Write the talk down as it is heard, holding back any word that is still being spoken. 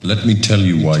Let me tell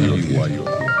you why you're here.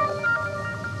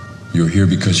 You're here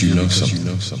because you know something.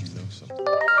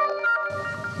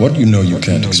 What you know you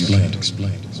can't explain,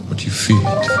 but you feel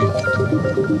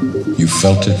it. You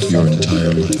felt it your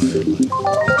entire life.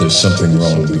 That there's something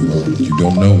wrong in the world. You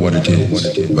don't know what it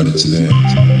is, but it's there.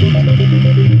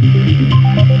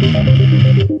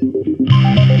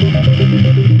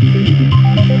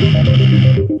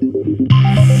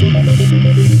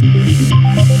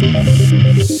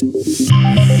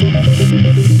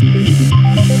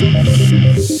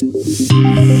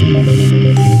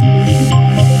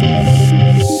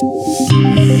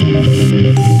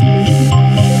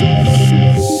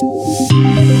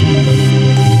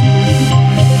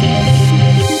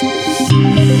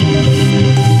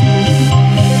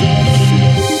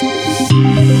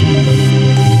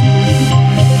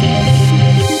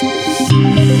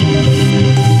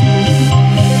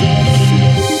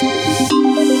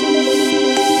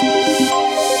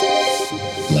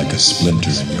 Like a splinter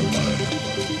in your mind,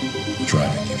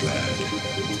 driving you mad.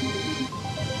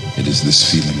 It is this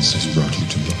feeling that has brought you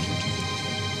to me.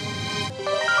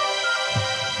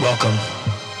 Welcome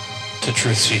to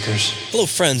Truth Seekers. Hello,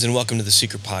 friends, and welcome to the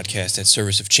Seeker Podcast at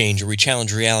Service of Change, where we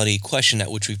challenge reality, question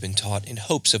that which we've been taught in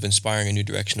hopes of inspiring a new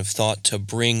direction of thought to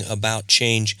bring about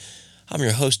change. I'm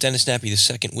your host, Dennis Nappy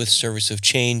II with Service of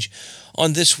Change.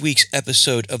 On this week's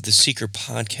episode of the Seeker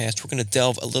Podcast, we're going to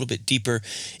delve a little bit deeper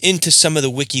into some of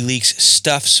the WikiLeaks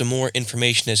stuff. Some more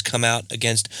information has come out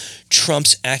against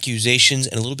Trump's accusations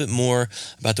and a little bit more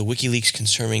about the WikiLeaks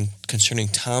concerning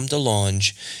Tom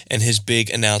DeLonge and his big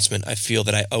announcement. I feel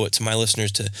that I owe it to my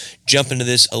listeners to jump into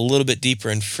this a little bit deeper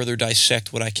and further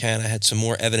dissect what I can. I had some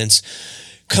more evidence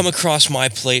come across my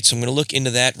plate, so I'm going to look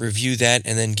into that, review that,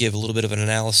 and then give a little bit of an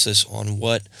analysis on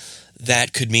what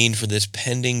that could mean for this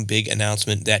pending big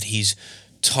announcement that he's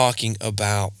talking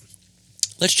about.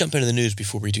 Let's jump into the news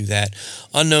before we do that.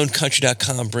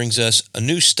 UnknownCountry.com brings us a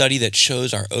new study that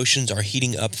shows our oceans are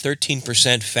heating up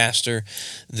 13% faster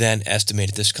than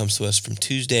estimated. This comes to us from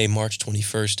Tuesday, March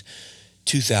 21st,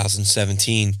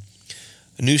 2017.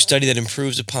 A new study that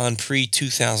improves upon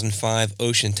pre-2005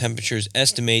 ocean temperatures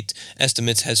estimates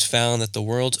has found that the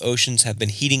world's oceans have been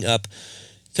heating up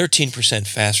 13%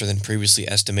 faster than previously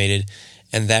estimated,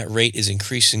 and that rate is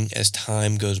increasing as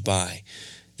time goes by.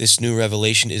 This new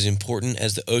revelation is important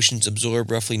as the oceans absorb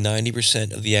roughly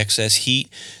 90% of the excess heat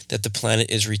that the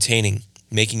planet is retaining,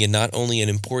 making it not only an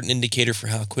important indicator for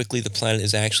how quickly the planet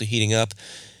is actually heating up,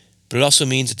 but it also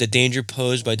means that the danger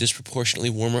posed by disproportionately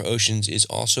warmer oceans is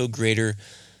also greater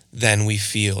than we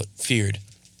feared.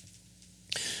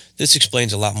 This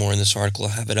explains a lot more in this article.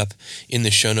 I'll have it up in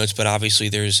the show notes, but obviously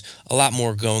there's a lot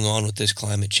more going on with this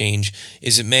climate change.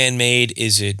 Is it man-made?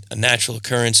 Is it a natural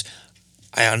occurrence?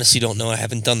 I honestly don't know. I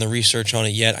haven't done the research on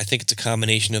it yet. I think it's a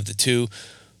combination of the two,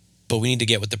 but we need to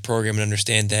get with the program and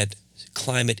understand that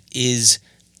climate is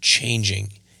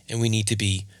changing, and we need to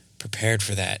be prepared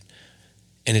for that.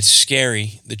 And it's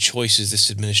scary, the choices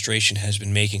this administration has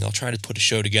been making. I'll try to put a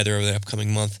show together over the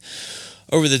upcoming month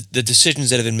over the decisions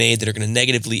that have been made that are going to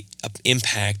negatively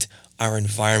impact our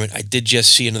environment. I did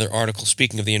just see another article,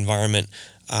 speaking of the environment,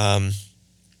 come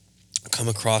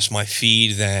across my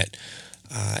feed that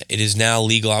it is now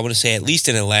legal, I want to say at least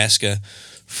in Alaska,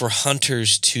 for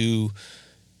hunters to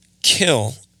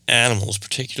kill animals,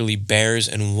 particularly bears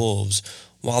and wolves,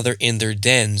 while they're in their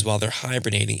dens, while they're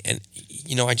hibernating. And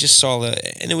I just saw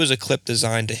and it was a clip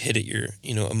designed to hit at your,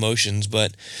 emotions,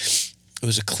 but it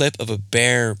was a clip of a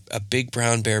bear, a big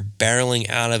brown bear, barreling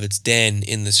out of its den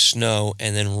in the snow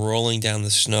and then rolling down the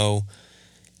snow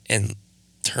and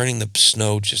turning the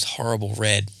snow just horrible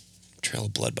red, trail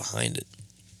of blood behind it.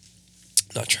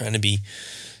 Not trying to be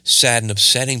sad and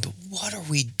upsetting, but what are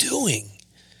we doing?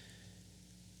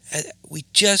 We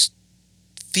just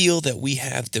feel that we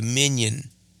have dominion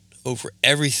over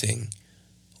everything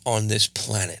on this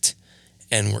planet,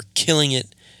 and we're killing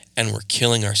it, and we're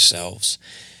killing ourselves.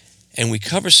 And we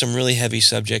cover some really heavy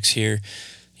subjects here,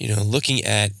 looking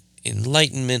at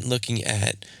enlightenment, looking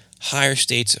at higher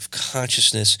states of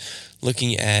consciousness,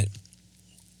 looking at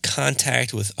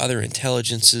contact with other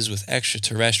intelligences, with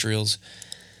extraterrestrials.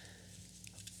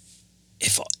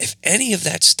 If any of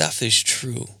that stuff is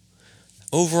true,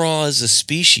 overall as a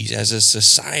species, as a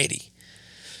society,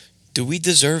 do we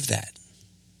deserve that?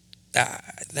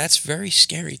 That's very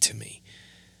scary to me.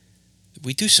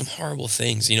 We do some horrible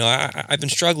things. I've been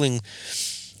struggling.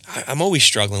 I'm always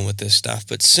struggling with this stuff,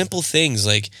 but simple things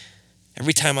like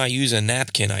every time I use a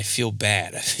napkin, I feel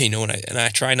bad. And I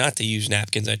try not to use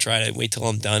napkins. I try to wait till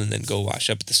I'm done and then go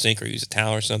wash up at the sink or use a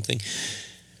towel or something.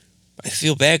 I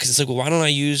feel bad because it's like, well, why don't I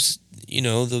use,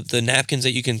 the napkins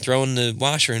that you can throw in the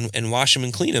washer and wash them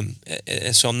and clean them.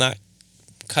 So I'm not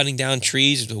cutting down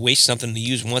trees to waste something to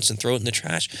use once and throw it in the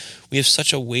trash. We have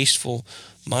such a wasteful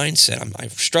mindset. I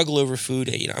struggle over food.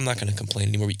 I'm not going to complain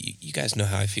anymore. You guys know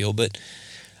how I feel, but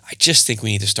I just think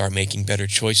we need to start making better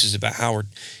choices about how we're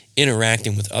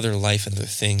interacting with other life and other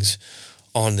things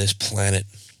on this planet.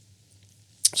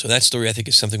 So that story, I think,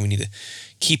 is something we need to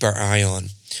keep our eye on.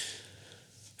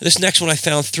 This next one I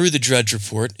found through the Drudge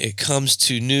Report. It comes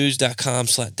to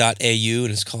news.com/.au,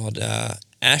 and it's called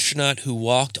Astronaut Who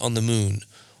Walked on the Moon,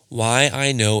 Why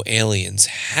I Know Aliens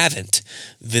Haven't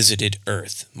Visited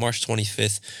Earth, March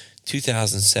 25th,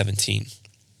 2017.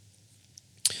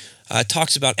 It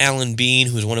talks about Alan Bean,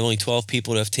 who is one of only 12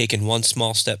 people to have taken one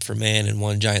small step for man and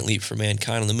one giant leap for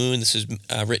mankind on the moon. This is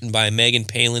written by Megan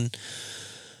Palin.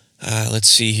 Let's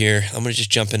see here. I'm going to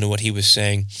just jump into what he was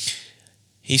saying.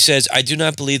 He says, I do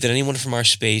not believe that anyone from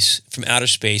outer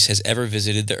space has ever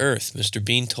visited the Earth, Mr.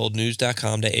 Bean told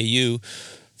news.com.au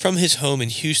from his home in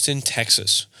Houston,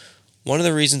 Texas. One of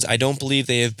the reasons I don't believe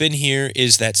they have been here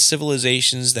is that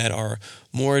civilizations that are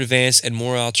more advanced and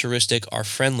more altruistic are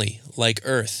friendly, like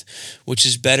Earth, which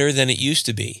is better than it used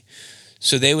to be.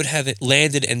 So they would have it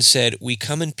landed and said, we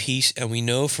come in peace, and we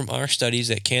know from our studies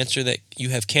that you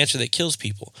have cancer that kills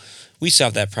people. We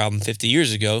solved that problem 50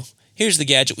 years ago. Here's the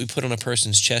gadget we put on a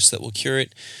person's chest that will cure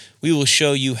it. We will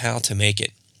show you how to make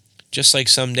it. Just like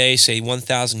someday, say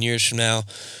 1,000 years from now,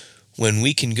 when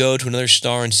we can go to another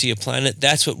star and see a planet,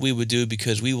 that's what we would do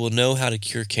because we will know how to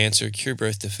cure cancer, cure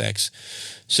birth defects.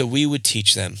 So we would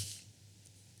teach them.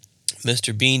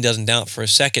 Mr. Bean doesn't doubt for a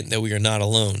second that we are not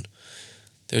alone.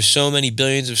 There's so many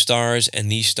billions of stars,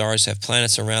 and these stars have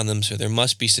planets around them, so there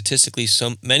must be statistically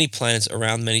so many planets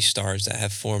around many stars that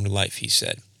have formed life, he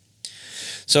said.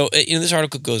 So, this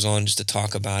article goes on just to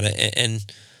talk about it, and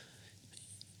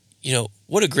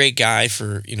what a great guy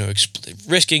for,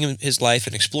 risking his life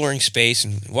and exploring space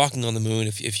and walking on the moon.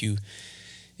 If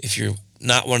you're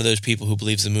not one of those people who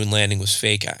believes the moon landing was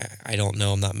fake, I don't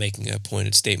know. I'm not making a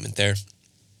pointed statement there.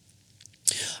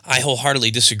 I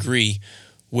wholeheartily disagree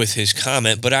with his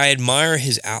comment, but I admire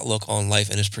his outlook on life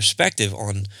and his perspective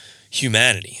on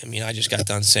humanity. I mean, I just got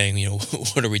done saying,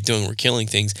 what are we doing? We're killing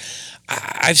things.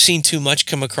 I've seen too much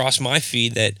come across my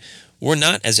feed that we're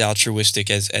not as altruistic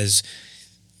as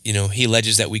he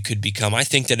alleges that we could become. I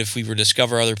think that if we were to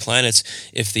discover other planets,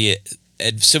 if the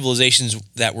civilizations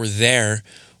that were there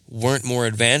weren't more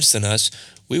advanced than us,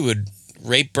 we would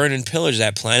rape, burn, and pillage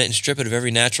that planet and strip it of every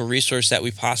natural resource that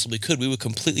we possibly could. We would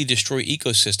completely destroy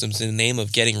ecosystems in the name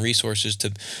of getting resources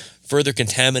to further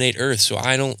contaminate Earth. So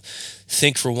I don't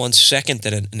think for one second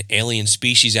that an alien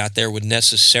species out there would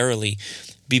necessarily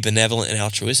be benevolent and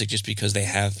altruistic just because they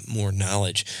have more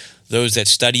knowledge. Those that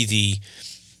study the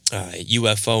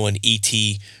UFO and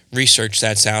ET research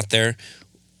that's out there,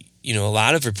 a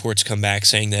lot of reports come back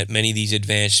saying that many of these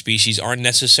advanced species wouldn't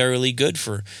necessarily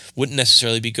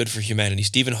be good for humanity.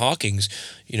 Stephen Hawking,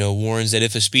 warns that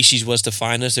if a species was to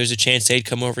find us, there's a chance they'd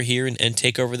come over here and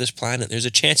take over this planet. There's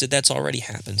a chance that that's already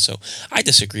happened. So I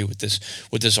disagree with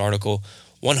this article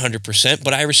 100%,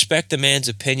 but I respect the man's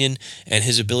opinion and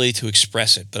his ability to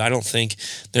express it. But I don't think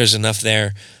there's enough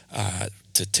there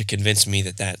to convince me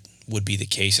that would be the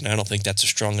case, and I don't think that's a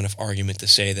strong enough argument to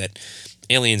say that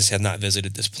aliens have not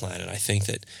visited this planet. I think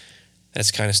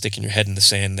that's kind of sticking your head in the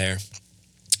sand there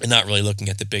and not really looking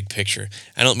at the big picture.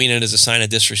 I don't mean it as a sign of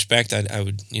disrespect. I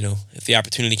would, if the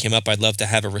opportunity came up, I'd love to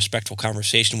have a respectful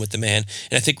conversation with the man,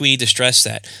 and I think we need to stress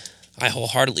that. I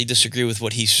wholeheartedly disagree with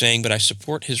what he's saying, but I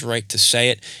support his right to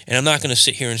say it, and I'm not going to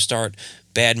sit here and start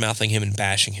bad-mouthing him and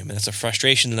bashing him, and that's a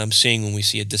frustration that I'm seeing when we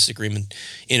see a disagreement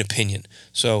in opinion.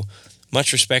 So,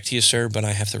 much respect to you, sir, but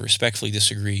I have to respectfully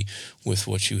disagree with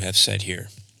what you have said here.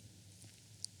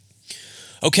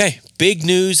 Okay, big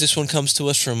news. This one comes to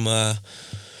us from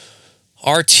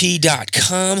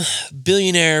RT.com.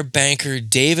 Billionaire banker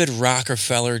David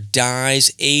Rockefeller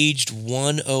dies aged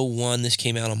 101. This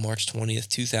came out on March 20th,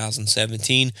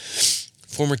 2017.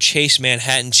 Former Chase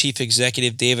Manhattan chief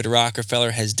executive David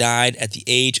Rockefeller has died at the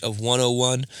age of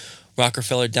 101.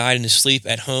 Rockefeller died in his sleep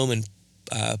at home in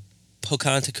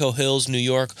Pocantico Hills, New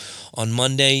York, on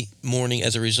Monday morning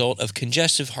as a result of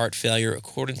congestive heart failure,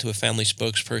 according to a family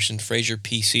spokesperson, Fraser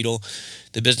P. Seidel.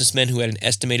 The businessman, who had an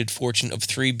estimated fortune of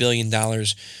 $3 billion,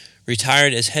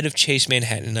 retired as head of Chase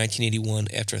Manhattan in 1981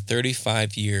 after a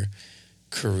 35-year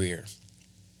career.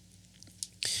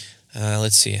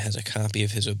 Let's see, it has a copy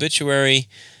of his obituary.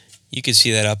 You can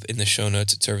see that up in the show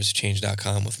notes at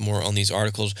serviceofchange.com with more on these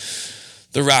articles.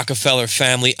 The Rockefeller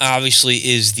family obviously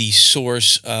is the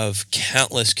source of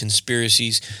countless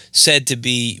conspiracies, said to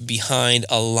be behind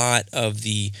a lot of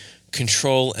the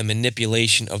control and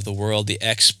manipulation of the world, the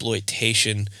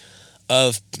exploitation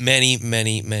of many,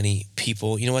 many, many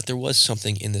people. You know what? There was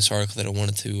something in this article that I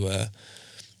wanted to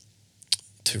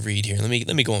read here. Let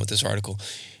me go on with this article.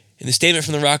 In the statement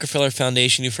from the Rockefeller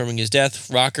Foundation affirming his death,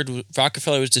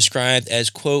 Rockefeller was described as,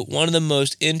 quote, one of the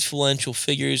most influential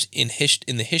figures in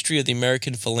the history of the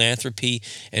American philanthropy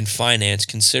and finance,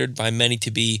 considered by many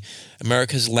to be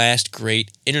America's last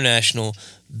great international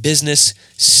business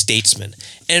statesman.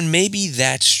 And maybe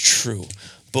that's true,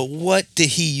 but what did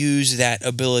he use that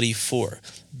ability for?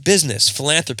 Business,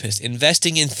 philanthropist,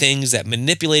 investing in things that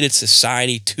manipulated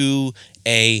society to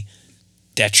a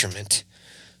detriment.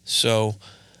 So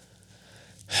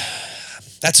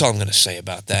that's all I'm going to say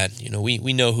about that. You know,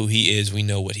 we know who he is. We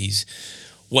know what he's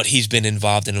been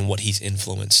involved in and what he's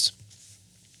influenced.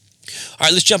 All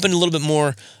right, let's jump in a little bit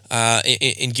more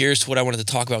in gears to what I wanted to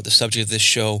talk about with the subject of this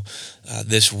show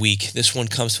this week. This one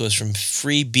comes to us from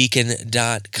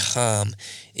freebeacon.com.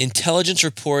 Intelligence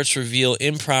reports reveal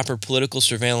improper political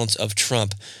surveillance of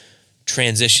Trump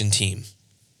transition team.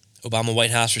 Obama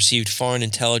White House received foreign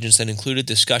intelligence that included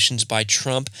discussions by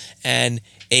Trump and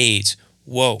aides.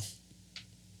 Whoa.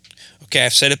 Okay,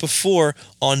 I've said it before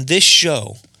on this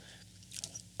show.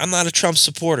 I'm not a Trump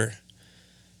supporter,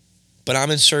 but I'm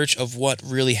in search of what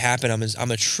really happened.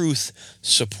 I'm a truth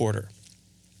supporter.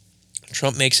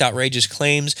 Trump makes outrageous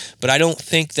claims, but I don't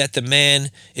think that the man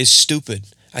is stupid.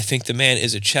 I think the man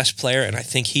is a chess player, and I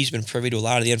think he's been privy to a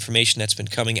lot of the information that's been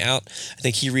coming out. I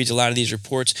think he reads a lot of these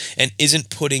reports and isn't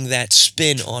putting that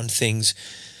spin on things.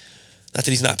 Not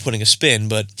that he's not putting a spin,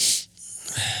 but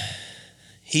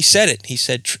he said it. He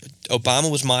said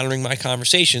Obama was monitoring my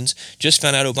conversations. Just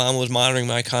found out Obama was monitoring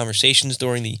my conversations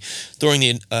during the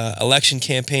election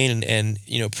campaign and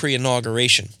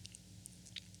pre-inauguration.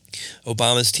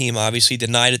 Obama's team obviously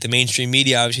denied it. The mainstream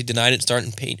media obviously denied it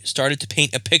and started to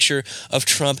paint a picture of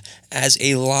Trump as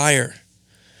a liar.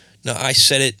 Now, I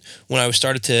said it when I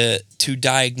started to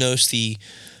diagnose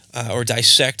or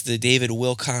dissect the David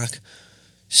Wilcock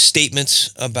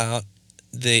statements about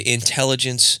the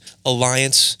intelligence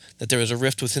alliance, that there was a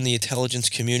rift within the intelligence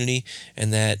community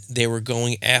and that they were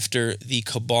going after the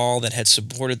cabal that had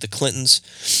supported the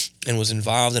Clintons and was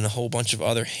involved in a whole bunch of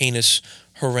other heinous,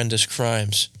 horrendous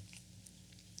crimes.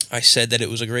 I said that it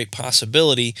was a great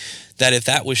possibility that if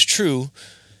that was true,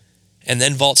 and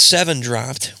then Vault 7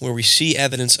 dropped, where we see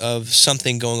evidence of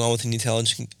something going on within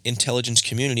the intelligence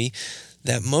community,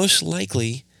 that most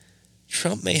likely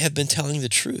Trump may have been telling the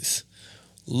truth.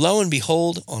 Lo and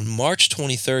behold, on March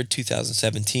 23rd,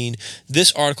 2017,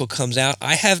 this article comes out.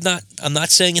 I'm not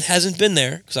saying it hasn't been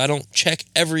there, because I don't check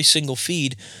every single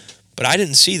feed, but I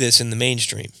didn't see this in the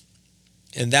mainstream.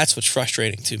 And that's what's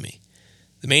frustrating to me.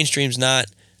 The mainstream's not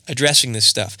addressing this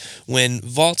stuff. When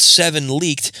Vault 7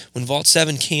 leaked, when Vault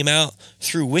 7 came out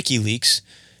through WikiLeaks,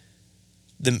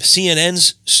 the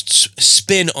CNN's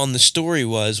spin on the story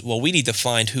was, well, we need to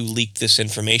find who leaked this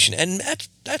information. And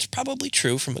that's probably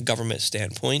true from a government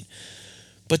standpoint.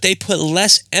 But they put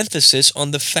less emphasis on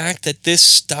the fact that this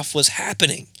stuff was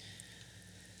happening.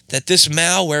 That this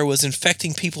malware was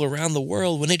infecting people around the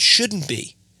world when it shouldn't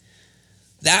be.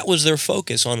 That was their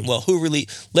focus on, well,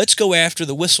 let's go after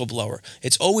the whistleblower.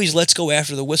 It's always let's go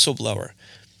after the whistleblower.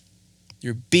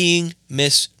 You're being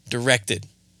misdirected.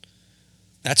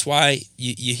 That's why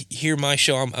you hear my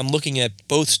show. I'm looking at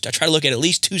both. I try to look at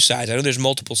least two sides. I know there's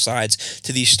multiple sides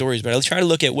to these stories, but I try to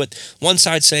look at what one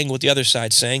side's saying, what the other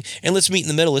side's saying, and let's meet in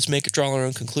the middle. Let's draw our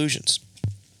own conclusions.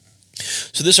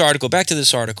 So back to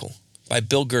this article by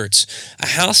Bill Gertz. A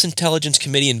House Intelligence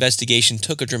Committee investigation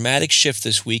took a dramatic shift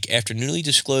this week after newly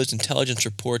disclosed intelligence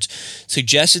reports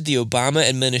suggested the Obama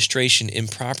administration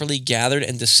improperly gathered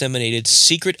and disseminated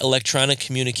secret electronic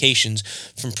communications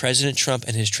from President Trump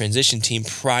and his transition team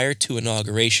prior to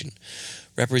inauguration.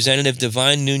 Representative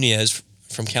Devine Nunes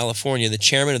from California, the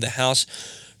chairman of the House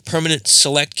Permanent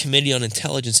Select Committee on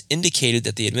Intelligence, indicated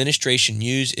that the administration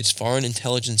used its foreign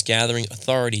intelligence gathering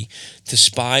authority to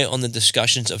spy on the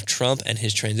discussions of Trump and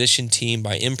his transition team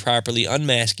by improperly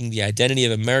unmasking the identity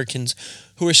of Americans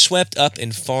who were swept up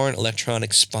in foreign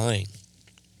electronic spying.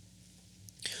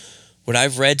 What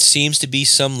I've read seems to be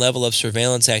some level of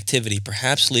surveillance activity,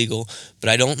 perhaps legal, but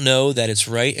I don't know that it's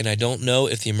right, and I don't know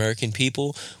if the American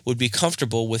people would be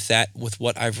comfortable with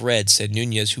what I've read, said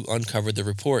Nunes, who uncovered the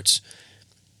reports.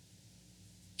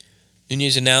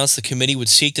 Nunes announced the committee would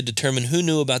seek to determine who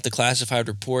knew about the classified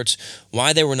reports,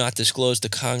 why they were not disclosed to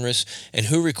Congress, and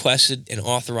who requested and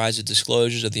authorized the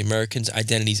disclosures of the Americans'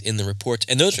 identities in the reports.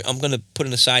 And those, I'm going to put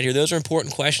an aside here, those are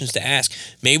important questions to ask.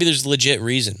 Maybe there's a legit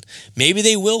reason. Maybe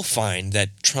they will find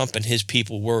that Trump and his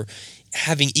people were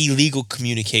having illegal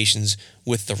communications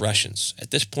with the Russians?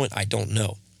 At this point, I don't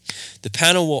know. The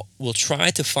panel will try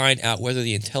to find out whether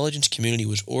the intelligence community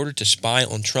was ordered to spy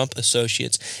on Trump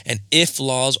associates and if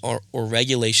laws or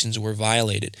regulations were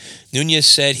violated. Nunes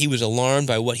said he was alarmed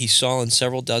by what he saw in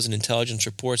several dozen intelligence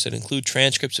reports that include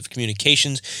transcripts of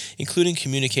communications, including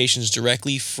communications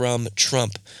directly from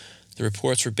Trump. The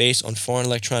reports were based on foreign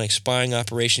electronic spying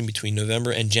operation between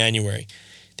November and January.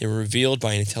 They were revealed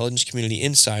by an intelligence community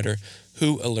insider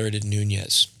who alerted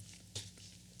Nunes.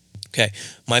 Okay,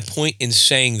 my point in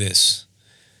saying this,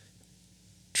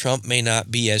 Trump may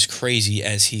not be as crazy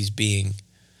as he's being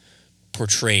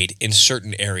portrayed in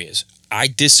certain areas. I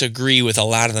disagree with a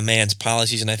lot of the man's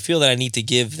policies, and I feel that I need to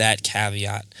give that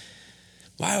caveat.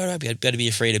 Why would I be? I'd better be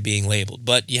afraid of being labeled,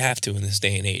 but you have to in this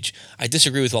day and age. I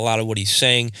disagree with a lot of what he's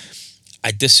saying.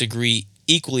 I disagree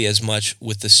equally as much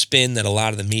with the spin that a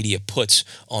lot of the media puts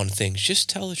on things. Just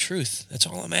tell the truth. That's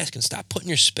all I'm asking. Stop putting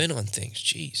your spin on things.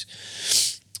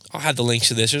 Jeez. I'll have the links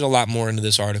to this. There's a lot more into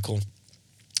this article,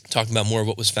 talking about more of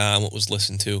what was found, what was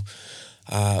listened to.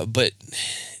 But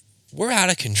we're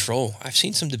out of control. I've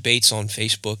seen some debates on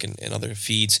Facebook and other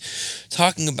feeds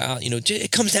talking about,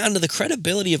 it comes down to the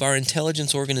credibility of our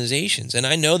intelligence organizations. And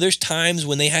I know there's times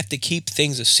when they have to keep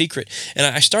things a secret. And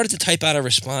I started to type out a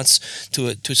response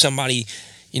to somebody,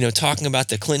 talking about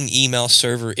the Clinton email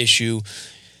server issue.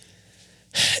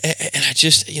 And I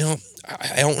just,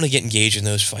 I don't want to get engaged in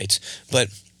those fights. But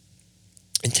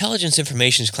intelligence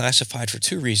information is classified for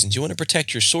two reasons. You want to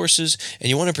protect your sources, and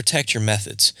you want to protect your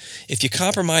methods. If you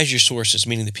compromise your sources,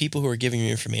 meaning the people who are giving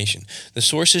you information, the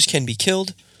sources can be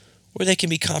killed, or they can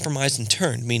be compromised in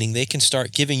turn, meaning they can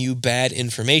start giving you bad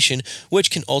information, which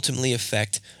can ultimately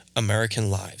affect American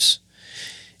lives.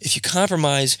 If you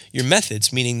compromise your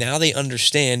methods, meaning now they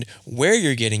understand where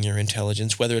you're getting your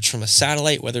intelligence, whether it's from a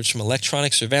satellite, whether it's from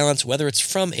electronic surveillance, whether it's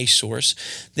from a source,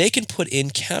 they can put in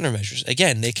countermeasures.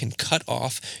 Again, they can cut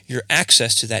off your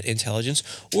access to that intelligence,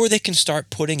 or they can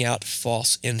start putting out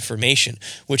false information,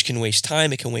 which can waste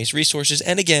time, it can waste resources,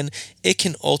 and again, it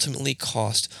can ultimately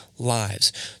cost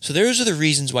lives. So those are the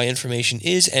reasons why information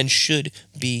is and should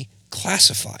be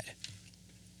classified.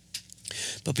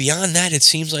 But beyond that, it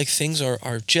seems like things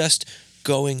are just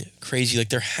going crazy. Like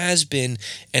there has been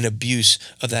an abuse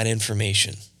of that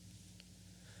information.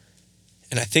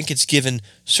 And I think it's given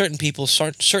certain people,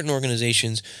 certain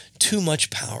organizations, too much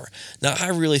power. Now, I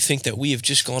really think that we have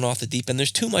just gone off the deep end.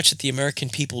 There's too much that the American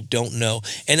people don't know.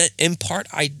 And in part,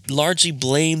 I largely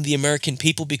blame the American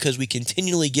people because we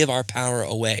continually give our power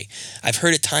away. I've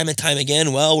heard it time and time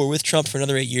again. Well, we're with Trump for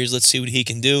another 8 years. Let's see what he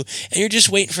can do. And you're just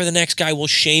waiting for the next guy. Well,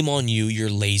 shame on you. You're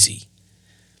lazy.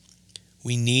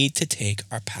 We need to take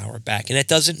our power back. And that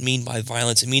doesn't mean by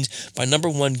violence. It means by, number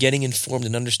one, getting informed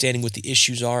and understanding what the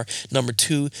issues are. Number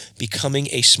two, becoming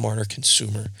a smarter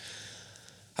consumer.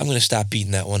 I'm going to stop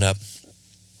beating that one up.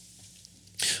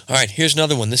 All right, here's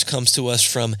another one. This comes to us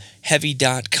from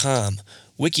Heavy.com.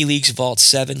 WikiLeaks Vault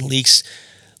 7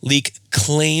 leak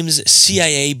claims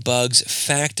CIA bugs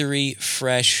factory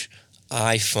fresh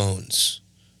iPhones.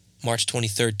 March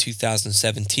 23rd,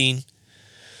 2017.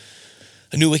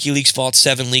 A new WikiLeaks Vault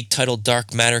 7 leak titled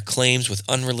Dark Matter claims with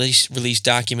unreleased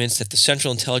documents that the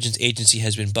Central Intelligence Agency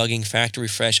has been bugging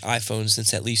factory-fresh iPhones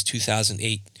since at least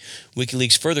 2008.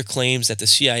 WikiLeaks further claims that the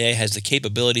CIA has the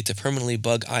capability to permanently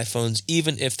bug iPhones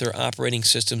even if their operating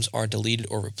systems are deleted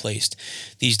or replaced.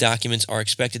 These documents are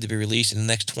expected to be released in the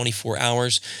next 24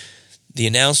 hours. The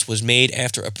announcement was made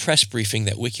after a press briefing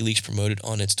that WikiLeaks promoted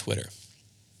on its Twitter.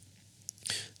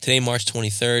 Today, March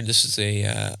 23rd, this is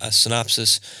a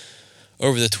synopsis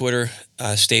over the Twitter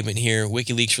statement here.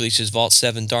 WikiLeaks releases Vault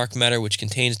 7 Dark Matter, which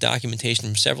contains documentation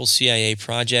from several CIA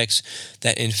projects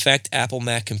that infect Apple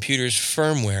Mac computers'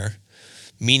 firmware,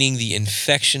 meaning the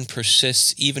infection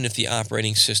persists even if the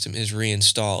operating system is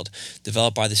reinstalled.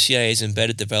 Developed by the CIA's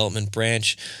Embedded Development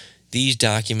Branch, these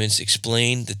documents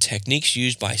explain the techniques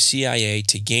used by CIA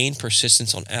to gain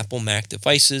persistence on Apple Mac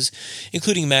devices,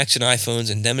 including Macs and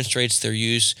iPhones, and demonstrates their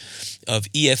use of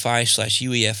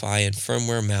EFI/UEFI and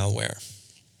firmware malware.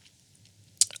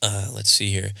 Let's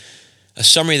see here. A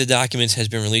summary of the documents has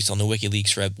been released on the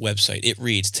WikiLeaks website. It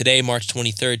reads, Today, March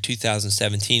 23rd,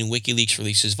 2017, WikiLeaks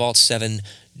releases Vault 7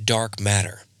 Dark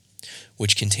Matter,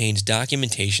 which contains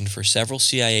documentation for several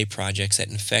CIA projects that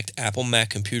infect Apple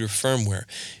Mac computer firmware,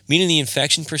 meaning the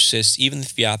infection persists even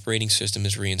if the operating system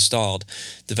is reinstalled.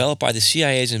 Developed by the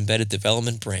CIA's Embedded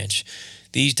Development Branch,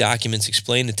 these documents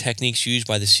explain the techniques used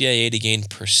by the CIA to gain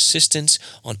persistence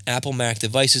on Apple Mac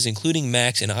devices, including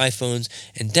Macs and iPhones,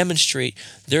 and demonstrate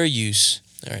their use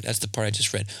All right, that's the part I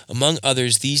just read. Among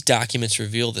others, these documents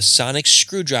reveal the sonic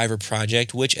screwdriver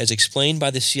project, which, as explained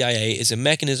by the CIA, is a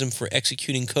mechanism for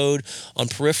executing code on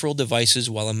peripheral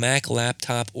devices while a Mac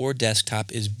laptop or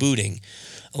desktop is booting,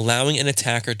 allowing an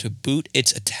attacker to boot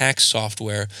its attack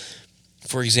software,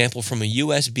 for example, from a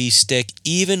USB stick,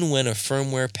 even when a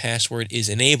firmware password is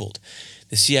enabled.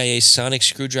 The CIA's sonic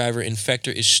screwdriver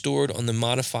infector is stored on the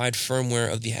modified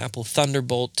firmware of the Apple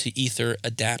Thunderbolt to Ethernet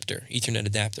adapter.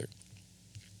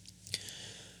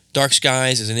 Dark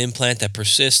Skies is an implant that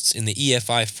persists in the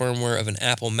EFI firmware of an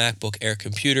Apple MacBook Air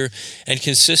computer and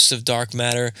consists of dark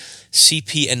matter,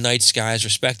 CP and night skies,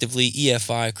 respectively,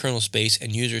 EFI, kernel space,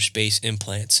 and user space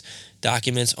implants.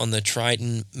 Documents on the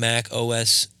Triton Mac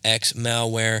OS X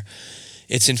malware,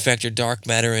 its infector dark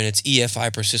matter, and its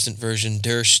EFI persistent version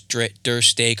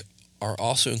Durstake are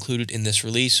also included in this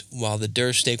release. While the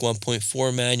Durstake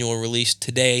 1.4 manual released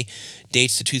today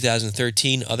dates to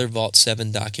 2013, other Vault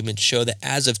 7 documents show that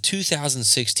as of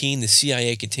 2016, the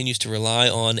CIA continues to rely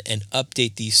on and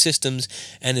update these systems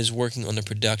and is working on the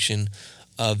production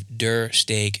of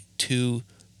Durstake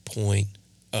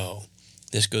 2.0.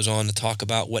 This goes on to talk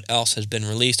about what else has been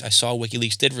released. I saw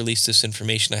WikiLeaks did release this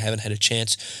information. I haven't had a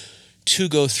chance to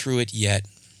go through it yet.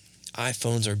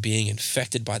 iPhones are being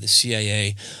infected by the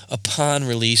CIA upon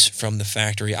release from the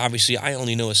factory. Obviously, I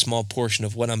only know a small portion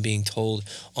of what I'm being told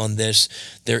on this.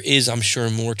 There is, I'm sure,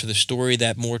 more to the story.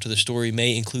 That more to the story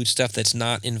may include stuff that's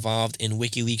not involved in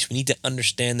WikiLeaks. We need to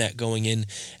understand that going in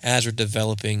as we're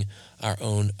developing our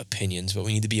own opinions. But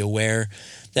we need to be aware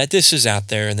that this is out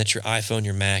there and that your iPhone,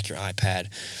 your Mac, your iPad,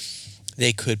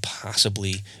 they could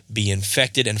possibly be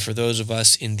infected. And for those of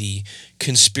us in the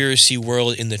conspiracy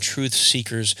world, in the truth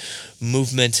seekers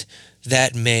movement,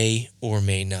 that may or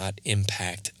may not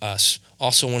impact us.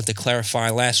 Also wanted to clarify,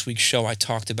 last week's show I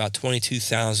talked about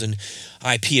 22,000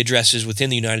 IP addresses within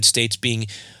the United States being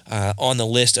on the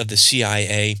list of the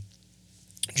CIA.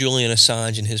 Julian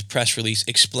Assange, in his press release,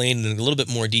 explained in a little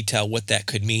bit more detail what that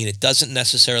could mean. It doesn't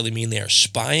necessarily mean they are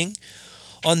spying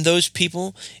on those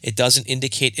people. It doesn't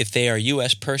indicate if they are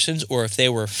U.S. persons or if they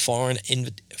were foreign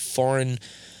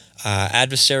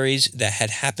adversaries that had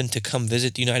happened to come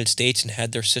visit the United States and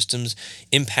had their systems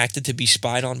impacted to be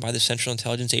spied on by the Central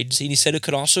Intelligence Agency. And he said it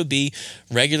could also be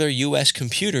regular U.S.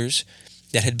 computers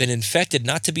that had been infected,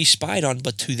 not to be spied on,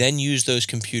 but to then use those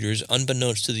computers,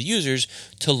 unbeknownst to the users,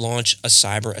 to launch a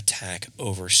cyber attack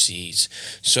overseas.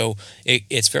 So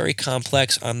it's very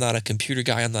complex. I'm not a computer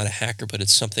guy, I'm not a hacker, but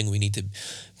it's something we need to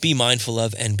be mindful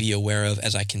of and be aware of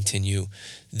as I continue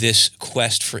this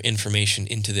quest for information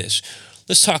into this.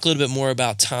 Let's talk a little bit more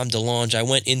about Tom DeLonge. I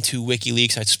went into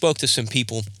WikiLeaks. I spoke to some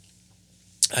people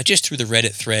just through the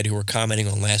Reddit thread who were commenting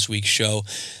on last week's show.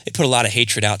 They put a lot of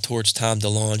hatred out towards Tom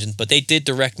DeLonge, but they did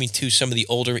direct me to some of the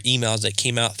older emails that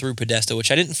came out through Podesta,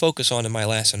 which I didn't focus on in my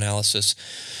last analysis.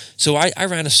 So I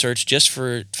ran a search just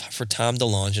for Tom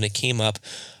DeLonge, and it came up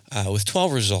with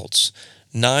 12 results.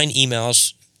 9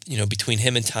 emails, between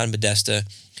him and Tom Podesta,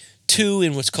 2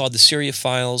 in what's called the Syria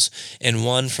files, and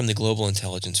 1 from the Global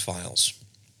Intelligence files.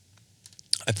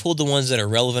 I pulled the ones that are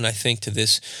relevant, I think, to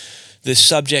this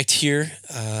subject here.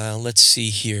 Let's see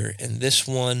here. And this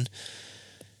one,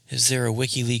 is there a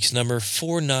WikiLeaks number?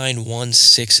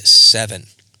 49167.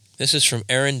 This is from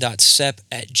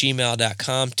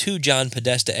aaron.sepp@gmail.com to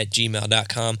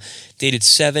johnpodesta@gmail.com, dated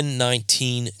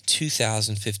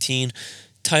 7/19/2015,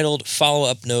 titled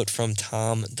Follow-Up Note from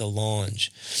Tom DeLonge.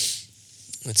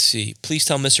 Let's see. Please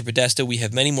tell Mr. Podesta we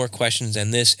have many more questions than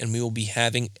this, and we will be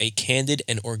having a candid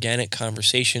and organic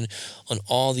conversation on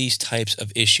all these types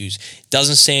of issues.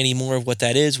 Doesn't say any more of what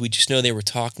that is. We just know they were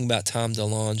talking about Tom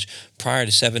DeLonge prior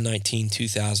to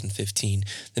 7/19/2015.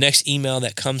 The next email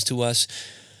that comes to us,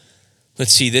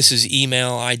 let's see, this is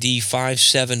email ID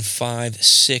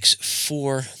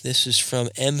 57564. This is from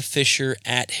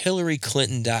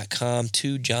mfisher@hillaryclinton.com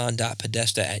to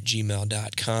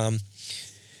john.podesta@gmail.com.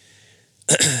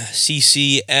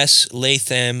 CCS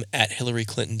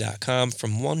Latham@hillaryclinton.com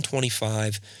from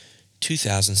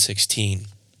 1/25/2016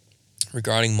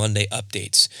 regarding Monday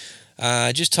updates.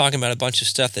 Just talking about a bunch of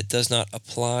stuff that does not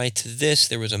apply to this.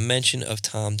 There was a mention of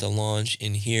Tom DeLonge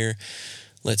in here.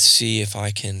 Let's see if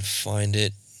I can find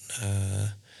it.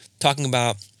 Talking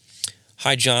about,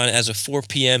 hi John, as of 4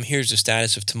 p.m., here's the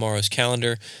status of tomorrow's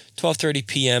calendar. 12:30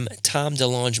 p.m., Tom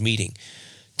DeLonge meeting.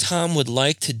 Tom would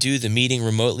like to do the meeting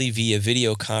remotely via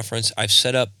video conference. I've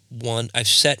set one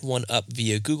up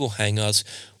via Google Hangouts,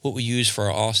 what we use for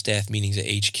our all-staff meetings at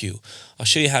HQ. I'll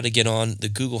show you how to get on the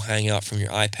Google Hangout from your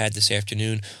iPad this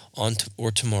afternoon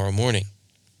or tomorrow morning.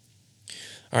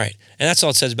 All right, and that's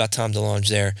all it says about Tom DeLonge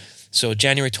there. So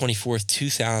January 24th,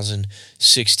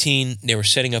 2016, they were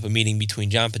setting up a meeting between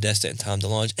John Podesta and Tom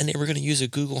DeLonge, and they were going to use a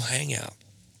Google Hangout.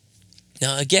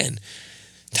 Now, again,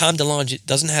 Tom DeLonge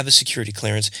doesn't have a security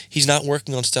clearance. He's not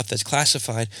working on stuff that's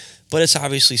classified, but it's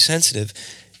obviously sensitive.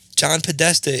 John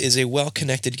Podesta is a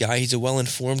well-connected guy. He's a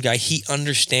well-informed guy. He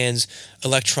understands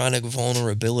electronic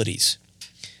vulnerabilities.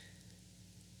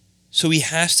 So he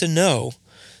has to know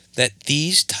that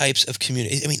these types of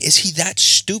communities, is he that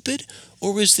stupid,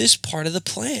 or was this part of the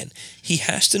plan? He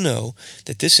has to know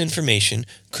that this information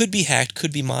could be hacked,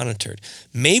 could be monitored.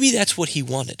 Maybe that's what he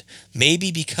wanted.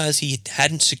 Maybe because he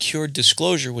hadn't secured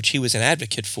disclosure, which he was an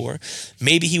advocate for,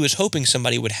 maybe he was hoping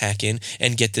somebody would hack in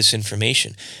and get this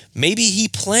information. Maybe he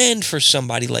planned for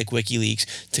somebody like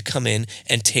WikiLeaks to come in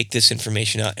and take this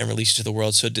information out and release it to the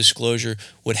world so disclosure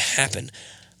would happen.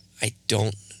 I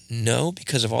don't know,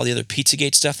 because of all the other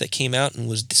Pizzagate stuff that came out and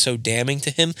was so damning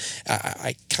to him.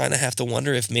 I kind of have to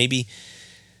wonder if maybe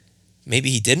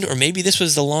he didn't, or maybe this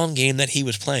was the long game that he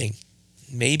was playing.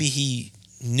 Maybe he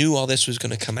knew all this was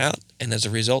going to come out, and as a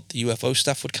result, the UFO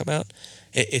stuff would come out.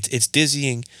 It's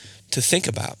dizzying to think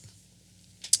about.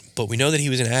 But we know that he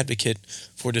was an advocate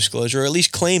for disclosure, or at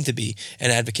least claimed to be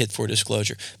an advocate for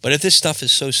disclosure. But if this stuff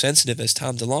is so sensitive as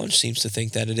Tom DeLonge seems to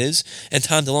think that it is, and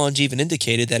Tom DeLonge even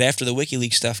indicated that after the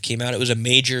WikiLeaks stuff came out, it was a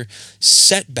major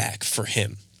setback for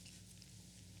him.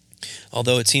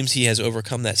 Although it seems he has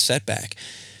overcome that setback,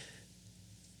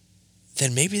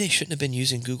 then maybe they shouldn't have been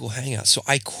using Google Hangouts. So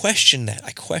I question that.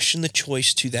 I question the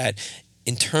choice to that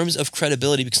in terms of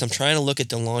credibility, because I'm trying to look at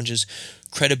DeLonge's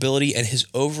credibility and his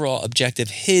overall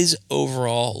objective, his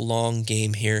overall long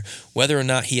game here, whether or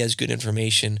not he has good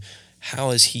information. How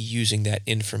is he using that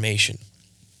information?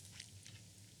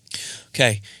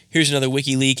 Okay, here's another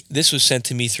WikiLeaks. This was sent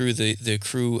to me through the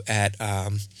crew at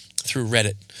through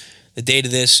Reddit. The date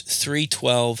of this,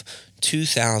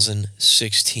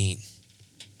 3/12/2016.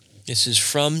 This is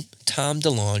from Tom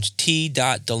DeLonge,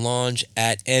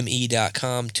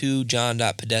 t.delonge@me.com to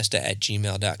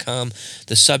john.podesta@gmail.com.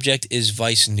 The subject is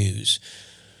Vice News.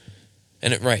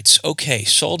 And it writes, okay,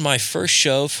 sold my first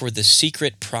show for The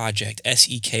Secret Project,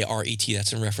 S-E-K-R-E-T,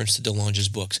 that's in reference to DeLonge's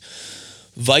books.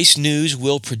 Vice News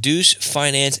will produce,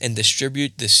 finance, and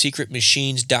distribute the Secret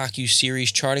Machines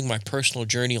docu-series charting my personal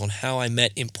journey on how I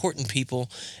met important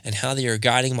people and how they are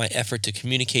guiding my effort to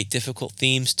communicate difficult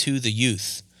themes to the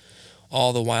youth,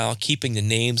 all the while keeping the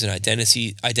names and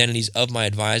identities of my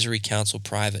advisory council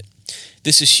private.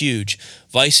 This is huge.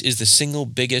 Vice is the single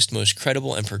biggest, most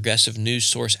credible and progressive news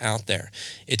source out there.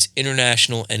 It's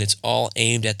international and it's all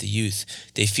aimed at the youth.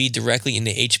 They feed directly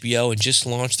into HBO and just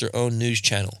launched their own news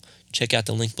channel. Check out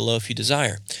the link below if you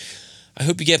desire. I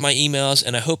hope you get my emails,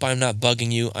 and I hope I'm not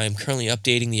bugging you. I am currently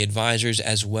updating the advisors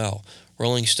as well.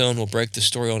 Rolling Stone will break the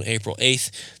story on April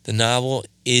 8th. The novel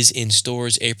is in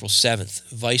stores April 7th.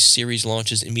 Vice series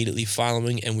launches immediately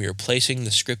following, and we are placing the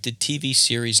scripted TV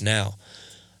series now.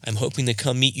 I'm hoping to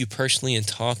come meet you personally and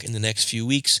talk in the next few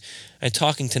weeks. I'm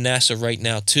talking to NASA right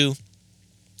now, too.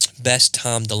 Best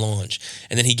Tom DeLonge.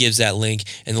 And then he gives that link,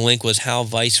 and the link was how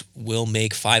Vice will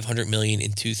make $500 million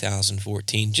in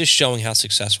 2014, just showing how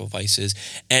successful Vice is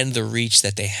and the reach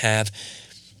that they have.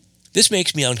 This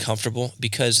makes me uncomfortable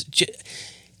because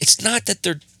it's not that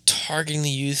they're targeting the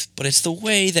youth, but it's the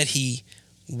way that he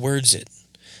words it.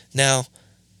 Now,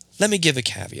 let me give a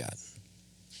caveat.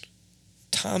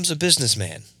 Tom's a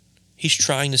businessman. He's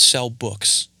trying to sell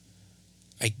books.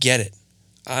 I get it.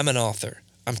 I'm an author.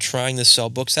 I'm trying to sell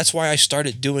books. That's why I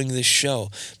started doing this show.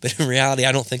 But in reality,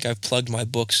 I don't think I've plugged my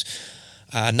books,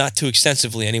 not too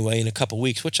extensively anyway, in a couple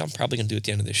weeks, which I'm probably going to do at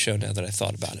the end of this show now that I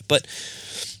thought about it. But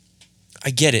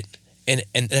I get it.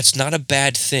 And that's not a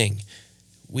bad thing.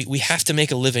 We have to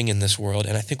make a living in this world,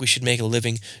 and I think we should make a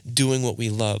living doing what we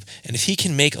love. And if he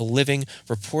can make a living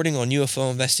reporting on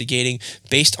UFO investigating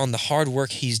based on the hard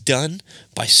work he's done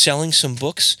by selling some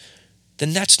books,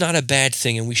 then that's not a bad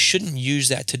thing, and we shouldn't use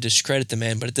that to discredit the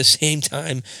man. But at the same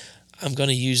time, I'm going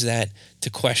to use that to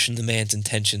question the man's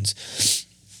intentions.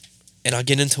 And I'll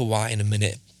get into why in a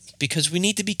minute, because we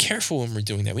need to be careful when we're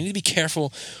doing that. We need to be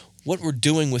careful what we're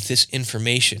doing with this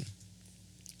information.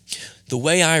 The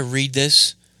way I read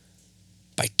this,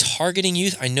 by targeting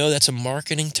youth, I know that's a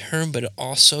marketing term, but it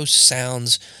also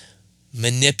sounds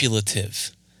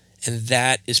manipulative. And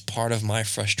that is part of my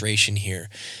frustration here.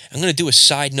 I'm going to do a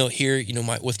side note here.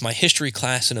 With my history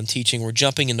class that I'm teaching, we're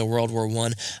jumping into World War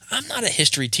I. I'm not a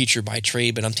history teacher by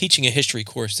trade, but I'm teaching a history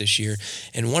course this year.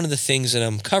 And one of the things that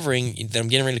I'm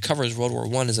getting ready to cover as World War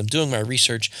I, as I'm doing my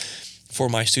research, for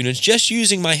my students just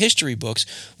using my history books.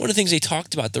 One of the things they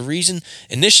talked about, the reason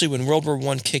initially when World War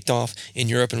I kicked off in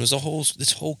Europe, and it was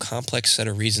this whole complex set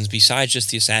of reasons besides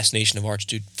just the assassination of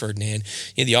Archduke Ferdinand.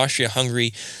 You know, the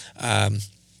Austria-Hungary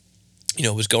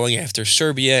was going after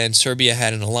Serbia, and Serbia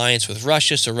had an alliance with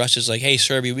Russia. So Russia's like, hey,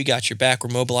 Serbia, we got your back.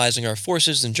 We're mobilizing our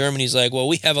forces. And Germany's like, well,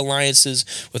 we have alliances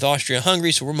with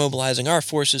Austria-Hungary, so we're mobilizing our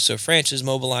forces. So France is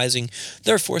mobilizing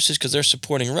their forces because they're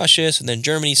supporting Russia. So then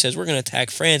Germany says, we're going to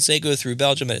attack France. They go through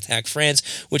Belgium and attack France,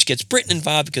 which gets Britain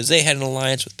involved because they had an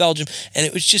alliance with Belgium. And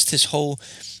it was just this whole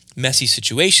messy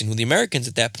situation. Well, the Americans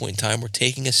at that point in time were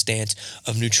taking a stance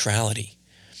of neutrality,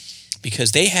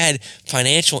 because they had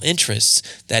financial interests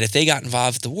that if they got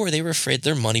involved with the war, they were afraid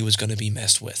their money was going to be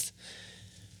messed with.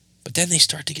 But then they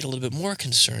start to get a little bit more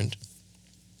concerned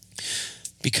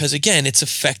because, again, it's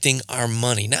affecting our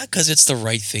money. Not because it's the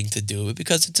right thing to do, but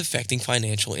because it's affecting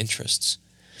financial interests.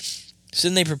 So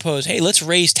then they propose, hey, let's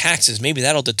raise taxes. Maybe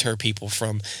that'll deter people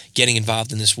from getting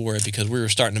involved in this war, because we were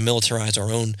starting to militarize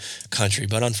our own country.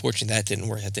 But unfortunately, that didn't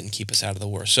work. That didn't keep us out of the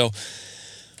war.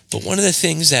 But one of the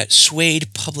things that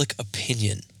swayed public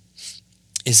opinion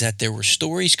is that there were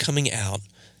stories coming out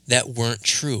that weren't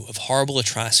true, of horrible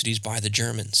atrocities by the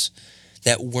Germans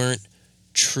that weren't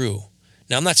true.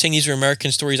 Now, I'm not saying these are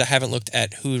American stories. I haven't looked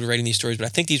at who was writing these stories, but I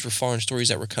think these were foreign stories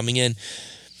that were coming in.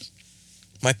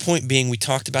 My point being, we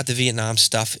talked about the Vietnam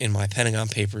stuff in my Pentagon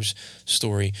Papers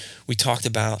story.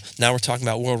 Now we're talking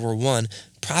about World War I.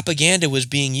 Propaganda was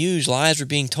being used. Lies were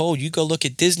being told. You go look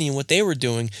at Disney and what they were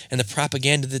doing and the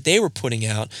propaganda that they were putting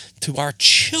out to our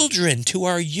children, to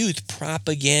our youth.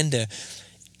 Propaganda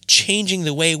changing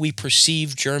the way we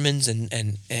perceive Germans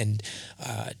and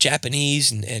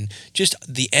Japanese and just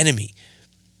the enemy.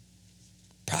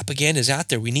 Propaganda is out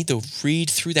there. We need to read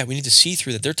through that. We need to see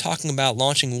through that. They're talking about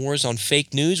launching wars on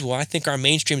fake news. Well, I think our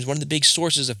mainstream is one of the big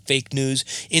sources of fake news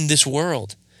in this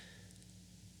world.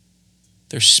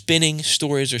 They're spinning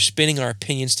stories, they're spinning our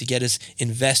opinions to get us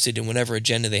invested in whatever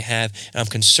agenda they have. And I'm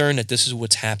concerned that this is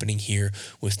what's happening here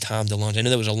with Tom DeLonge. I know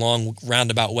that was a long,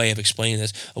 roundabout way of explaining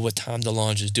this, of what Tom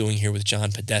DeLonge is doing here with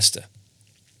John Podesta.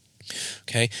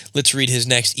 Okay, let's read his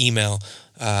next email,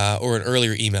 or an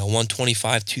earlier email,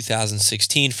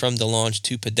 1/25/2016, from DeLonge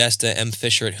to Podesta, M.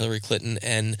 Fisher at Hillary Clinton,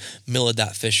 and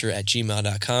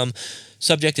mila.fisher@gmail.com.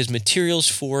 Subject is Materials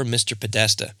for Mr.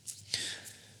 Podesta.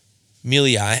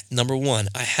 Melia, number 1,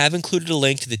 I have included a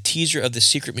link to the teaser of the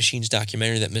Secret Machines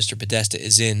documentary that Mr. Podesta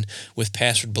is in with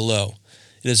password below.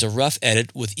 It is a rough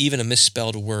edit with even a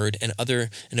misspelled word and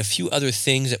a few other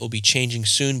things that will be changing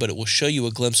soon, but it will show you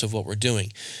a glimpse of what we're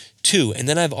doing. 2, and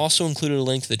then I've also included a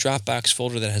link to the Dropbox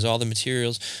folder that has all the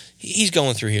materials. He's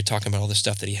going through here talking about all the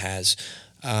stuff that he has.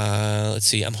 Let's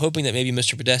see. I'm hoping that maybe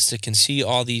Mr. Podesta can see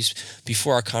all these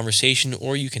before our conversation,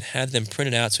 or you can have them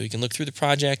printed out so he can look through the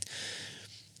project.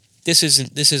 This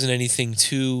isn't anything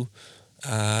too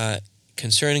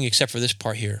concerning except for this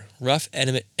part here. Rough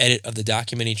edit of the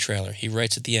documentary trailer. He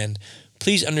writes at the end,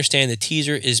 please understand the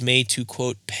teaser is made to,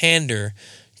 quote, pander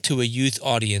to a youth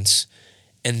audience,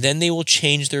 and then they will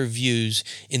change their views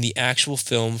in the actual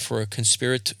film from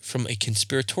a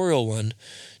conspiratorial one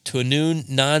to a new,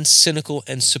 non-cynical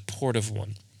and supportive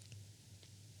one.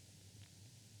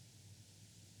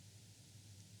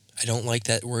 I don't like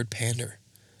that word pander.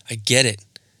 I get it.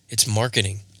 It's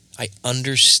marketing. I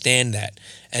understand that.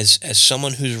 As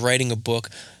someone who's writing a book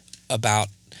about,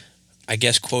 I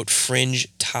guess, quote, fringe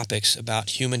topics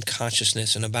about human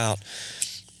consciousness and about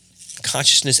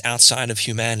consciousness outside of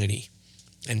humanity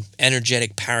and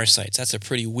energetic parasites. That's a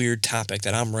pretty weird topic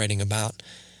that I'm writing about.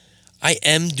 I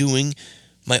am doing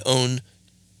my own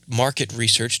market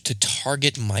research to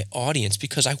target my audience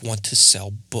because I want to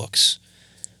sell books.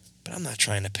 But I'm not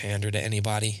trying to pander to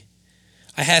anybody.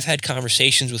 I have had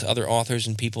conversations with other authors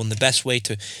and people, and the best way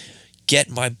to get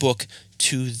my book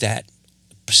to that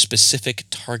specific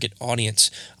target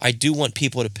audience, I do want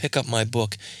people to pick up my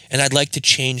book, and I'd like to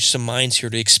change some minds here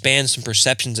to expand some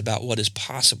perceptions about what is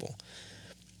possible.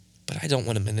 But I don't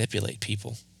want to manipulate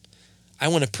people. I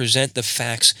want to present the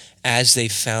facts as they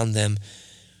found them,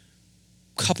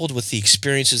 coupled with the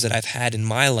experiences that I've had in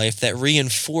my life that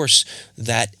reinforce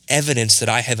that evidence that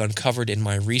I have uncovered in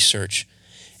my research.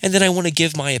 And then I want to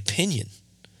give my opinion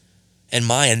and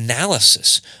my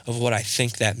analysis of what I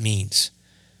think that means.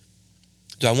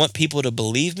 Do I want people to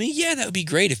believe me? Yeah, that would be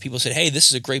great if people said, hey, this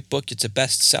is a great book, it's a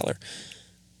bestseller.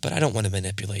 But I don't want to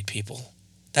manipulate people.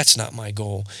 That's not my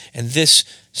goal. And this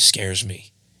scares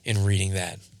me in reading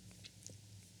that.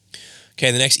 Okay,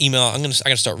 the next email, I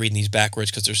gotta start reading these backwards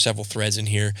because there's several threads in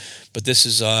here. But this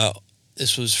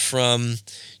was from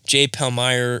J.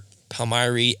 Palmeyer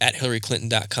Palmyre at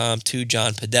HillaryClinton.com to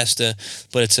John Podesta,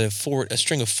 but it's a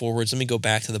string of forwards. Let me go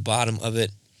back to the bottom of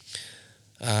it.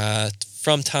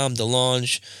 From Tom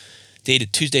DeLonge,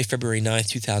 dated Tuesday, February 9th,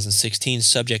 2016.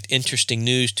 Subject, interesting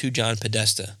news to John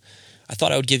Podesta. I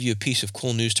thought I would give you a piece of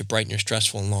cool news to brighten your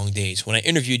stressful and long days. When I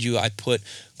interviewed you, I put,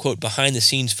 quote,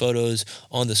 behind-the-scenes photos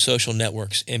on the social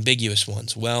networks, ambiguous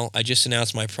ones. Well, I just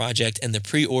announced my project, and the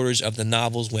pre-orders of the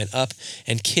novels went up,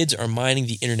 and kids are mining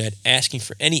the internet asking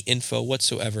for any info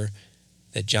whatsoever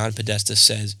that John Podesta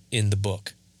says in the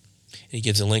book. And he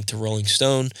gives a link to Rolling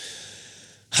Stone.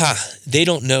 They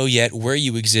don't know yet where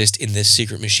you exist in this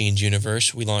Secret Machines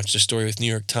universe. We launched a story with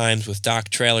New York Times with Doc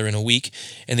Trailer in a week,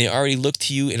 and they already look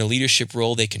to you in a leadership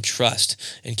role they can trust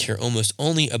and care almost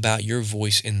only about your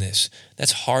voice in this.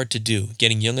 That's hard to do,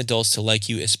 getting young adults to like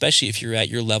you, especially if you're at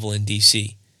your level in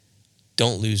D.C.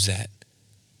 Don't lose that.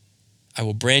 I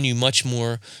will brand you much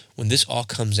more when this all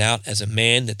comes out as a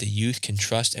man that the youth can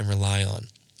trust and rely on.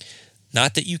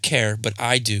 Not that you care, but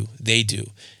I do. They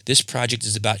do. This project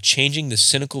is about changing the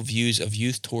cynical views of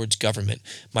youth towards government.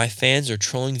 My fans are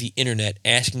trolling the internet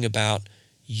asking about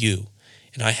you,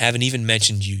 and I haven't even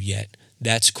mentioned you yet.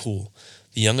 That's cool.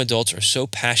 The young adults are so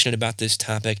passionate about this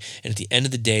topic, and at the end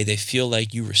of the day, they feel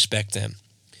like you respect them.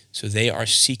 So they are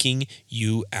seeking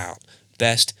you out.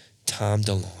 Best, Tom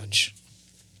DeLonge.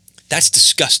 That's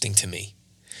disgusting to me,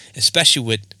 especially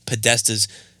with Podesta's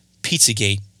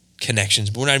Pizzagate connections,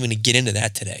 but we're not even going to get into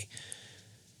that today.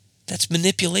 That's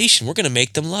manipulation. We're going to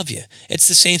make them love you. It's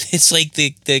the same. It's like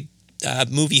the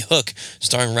movie Hook,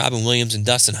 starring Robin Williams and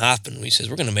Dustin Hoffman, where he says,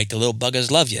 we're going to make the little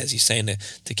buggers love you, as he's saying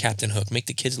to Captain Hook. Make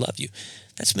the kids love you.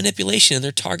 That's manipulation, and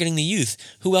they're targeting the youth.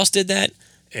 Who else did that?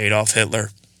 Adolf Hitler.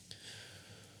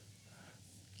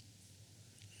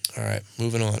 All right,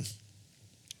 moving on.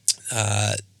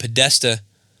 Podesta,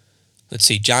 let's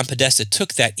see, John Podesta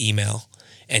took that email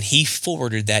and he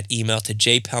forwarded that email to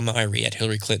jpalmyre at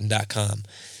HillaryClinton.com.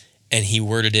 And he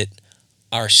worded it,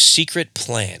 our secret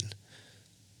plan.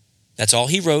 That's all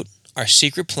he wrote, our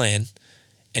secret plan.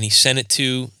 And he sent it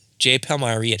to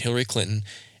jpalmyre at Hillary Clinton.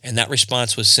 And that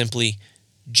response was simply,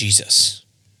 Jesus.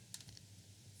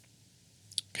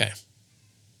 Okay.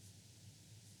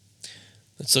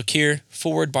 Let's look here.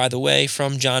 Forward, by the way,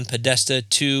 from John Podesta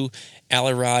to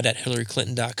Alirod at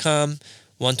HillaryClinton.com,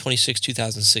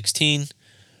 1/26/2016.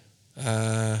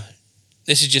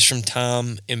 This is just from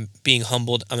Tom being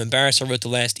humbled. I'm embarrassed I wrote the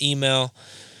last email.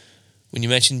 When you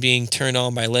mentioned being turned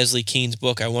on by Leslie Kean's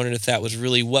book, I wondered if that was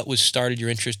really what was started your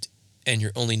interest and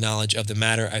your only knowledge of the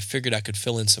matter. I figured I could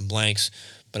fill in some blanks,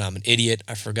 but I'm an idiot.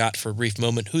 I forgot for a brief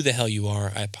moment who the hell you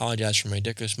are. I apologize for my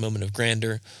ridiculous moment of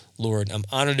grandeur. Lord, I'm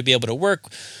honored to be able to work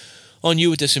on you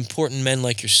with this important men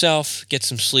like yourself. Get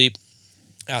some sleep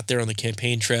out there on the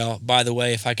campaign trail. By the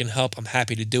way, if I can help, I'm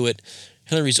happy to do it.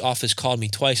 Hillary's office called me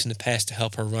twice in the past to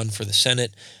help her run for the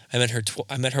Senate. I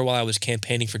met her while I was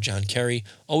campaigning for John Kerry.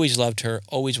 Always loved her.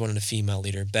 Always wanted a female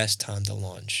leader. Best, Tom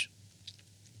DeLonge.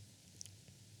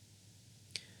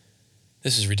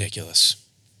 This is ridiculous.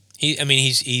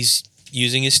 He's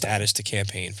using his status to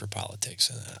campaign for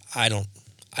politics. I don't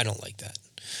like that.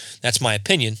 That's my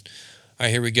opinion. All right,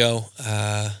 here we go.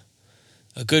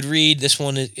 A good read. This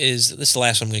is the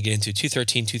last one I'm going to get into.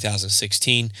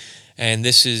 2/13/2016. And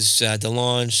this is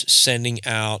DeLonge sending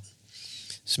out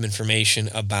some information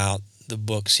about the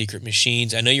book Secret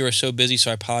Machines. I know you are so busy, so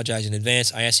I apologize in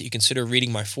advance. I ask that you consider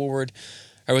reading my foreword.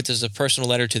 I wrote this as a personal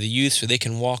letter to the youth so they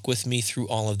can walk with me through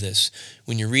all of this.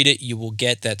 When you read it, you will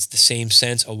get that's the same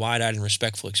sense, a wide-eyed and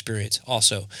respectful experience.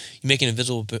 Also, you make an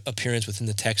invisible appearance within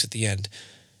the text at the end.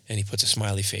 And he puts a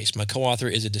smiley face. My co-author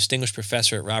is a distinguished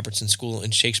professor at Robertson School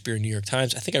in Shakespeare and New York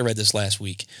Times. I think I read this last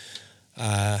week.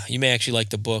 You may actually like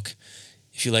the book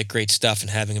if you like great stuff and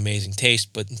having amazing taste,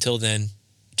 but until then,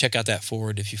 check out that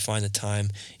forward if you find the time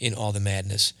in all the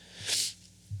madness.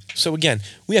 So again,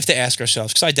 we have to ask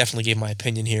ourselves, because I definitely gave my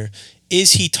opinion here,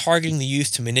 is he targeting the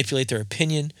youth to manipulate their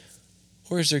opinion,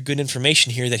 or is there good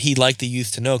information here that he'd like the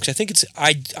youth to know? Because I think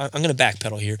I'm going to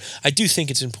backpedal here. I do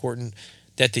think it's important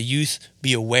that the youth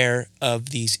be aware of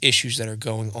these issues that are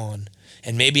going on.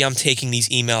 And maybe I'm taking these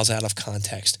emails out of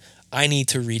context. I need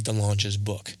to read DeLonge's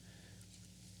book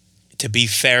to be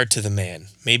fair to the man.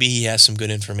 Maybe he has some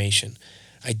good information.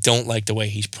 I don't like the way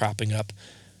he's propping up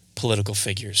political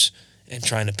figures and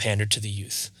trying to pander to the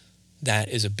youth. That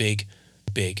is a big,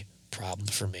 big problem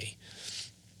for me.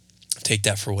 Take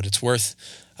that for what it's worth.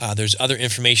 There's other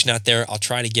information out there. I'll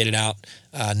try to get it out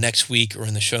next week or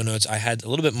in the show notes. I had a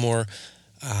little bit more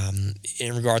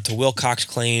in regard to Wilcox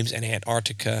claims and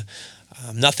Antarctica.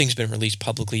 Nothing's been released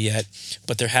publicly yet,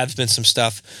 but there has been some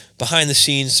stuff behind the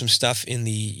scenes, some stuff in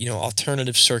the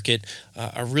alternative circuit.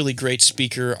 A really great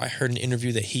speaker. I heard an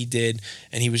interview that he did,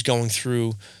 and he was going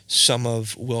through some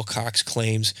of Wilcox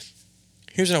claims.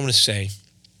 Here's what I want to say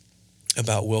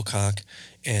about Wilcox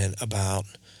and about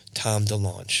Tom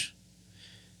DeLonge.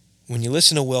 When you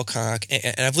listen to Wilcox,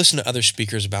 and I've listened to other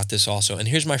speakers about this also, and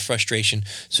here's my frustration.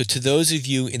 So to those of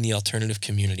you in the alternative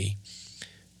community,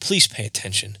 please pay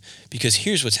attention, because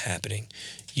here's what's happening.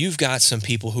 You've got some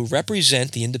people who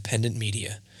represent the independent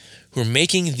media who are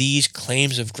making these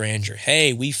claims of grandeur.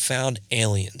 Hey, we found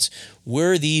aliens.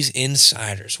 We're these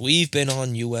insiders. We've been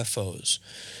on UFOs.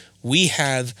 We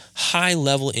have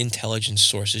high-level intelligence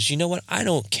sources. You know what? I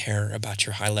don't care about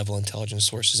your high-level intelligence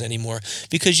sources anymore,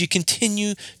 because you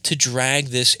continue to drag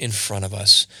this in front of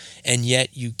us, and yet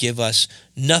you give us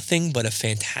nothing but a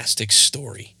fantastic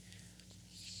story.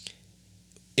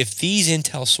 If these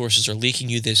intel sources are leaking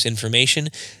you this information,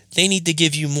 they need to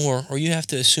give you more, or you have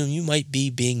to assume you might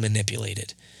be being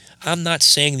manipulated. I'm not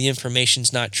saying the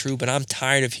information's not true, but I'm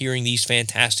tired of hearing these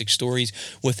fantastic stories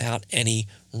without any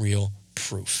real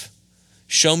proof.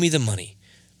 Show me the money.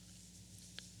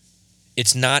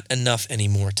 It's not enough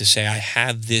anymore to say I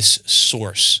have this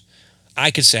source. I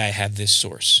could say I have this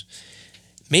source.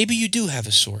 Maybe you do have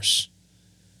a source,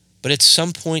 but at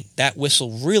some point that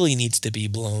whistle really needs to be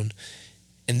blown,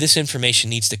 and this information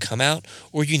needs to come out,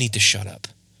 or you need to shut up.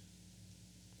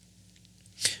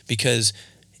 Because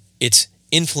it's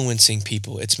influencing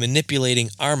people. It's manipulating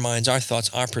our minds, our thoughts,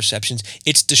 our perceptions.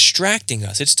 It's distracting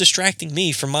us. It's distracting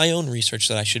me from my own research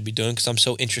that I should be doing because I'm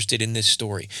so interested in this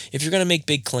story. If you're going to make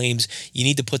big claims, you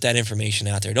need to put that information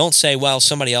out there. Don't say, well,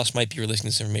 somebody else might be releasing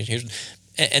this information.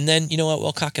 And then, you know what,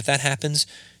 Wilcox, if that happens,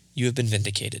 you have been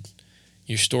vindicated.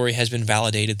 Your story has been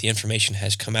validated. The information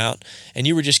has come out, and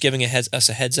you were just giving us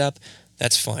a heads up.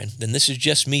 That's fine. Then this is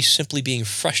just me simply being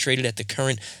frustrated at the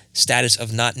current status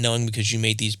of not knowing because you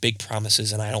made these big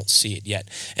promises and I don't see it yet.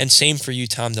 And same for you,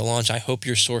 Tom DeLonge. I hope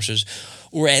your sources,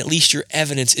 or at least your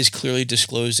evidence, is clearly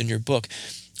disclosed in your book.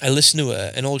 I listened to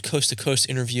an old Coast to Coast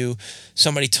interview,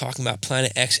 somebody talking about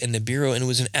Planet X and Nibiru, and it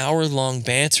was an hour-long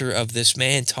banter of this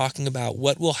man talking about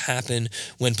what will happen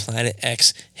when Planet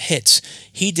X hits.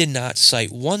 He did not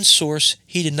cite one source.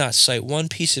 He did not cite one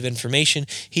piece of information.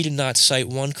 He did not cite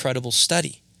one credible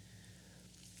study.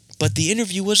 But the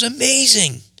interview was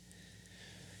amazing.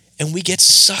 And we get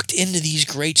sucked into these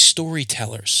great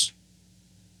storytellers.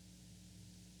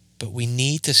 But we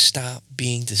need to stop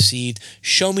being deceived.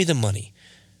 Show me the money.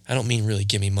 I don't mean really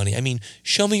give me money. I mean,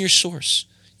 show me your source.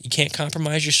 You can't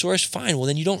compromise your source? Fine. Well,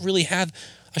 then you don't really have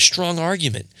a strong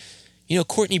argument. You know,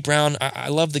 Courtney Brown, I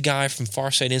love the guy from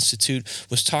Farsight Institute,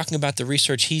 was talking about the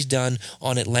research he's done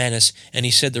on Atlantis, and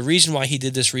he said the reason why he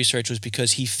did this research was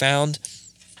because he found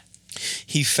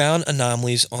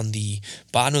anomalies on the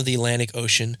bottom of the Atlantic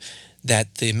Ocean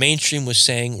that the mainstream was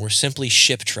saying were simply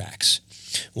ship tracks.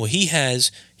 Well, he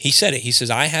said it. He says,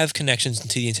 I have connections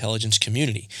into the intelligence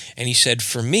community. And he said,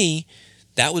 for me,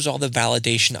 that was all the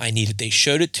validation I needed. They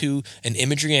showed it to an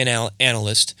imagery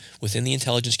analyst within the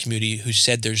intelligence community who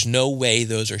said there's no way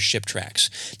those are ship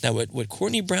tracks. Now, what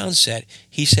Courtney Brown said,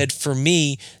 he said, for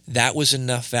me, that was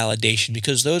enough validation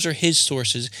because those are his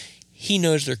sources. He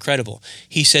knows they're credible.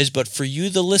 He says, but for you,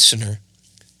 the listener,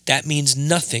 that means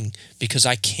nothing because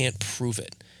I can't prove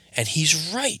it. And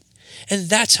he's right. And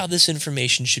that's how this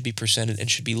information should be presented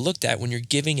and should be looked at when you're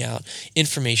giving out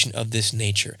information of this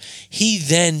nature. He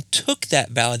then took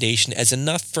that validation as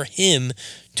enough for him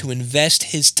to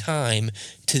invest his time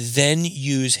to then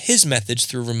use his methods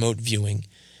through remote viewing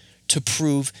to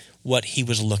prove what he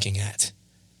was looking at.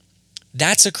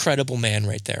 That's a credible man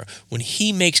right there. When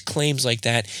he makes claims like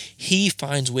that, he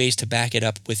finds ways to back it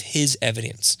up with his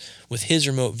evidence, with his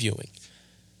remote viewing,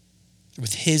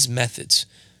 with his methods.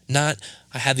 Not,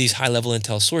 I have these high-level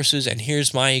intel sources, and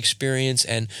here's my experience,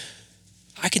 and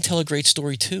I can tell a great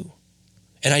story too.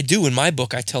 And I do. In my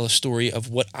book, I tell a story of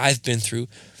what I've been through,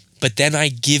 but then I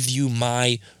give you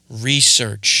my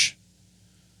research,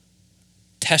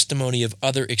 testimony of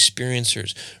other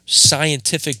experiencers,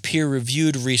 scientific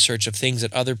peer-reviewed research of things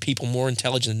that other people more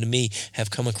intelligent than me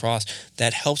have come across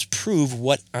that helps prove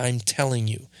what I'm telling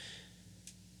you.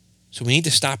 So we need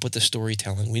to stop with the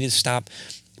storytelling. We need to stop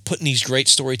putting these great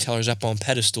storytellers up on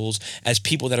pedestals as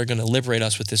people that are going to liberate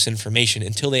us with this information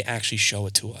until they actually show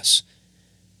it to us.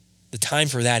 The time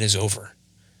for that is over,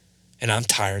 and I'm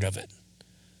tired of it.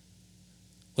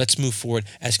 Let's move forward.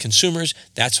 As consumers,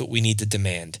 that's what we need to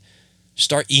demand.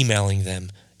 Start emailing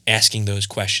them, asking those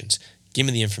questions. Give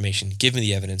me the information, give me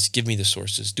the evidence, give me the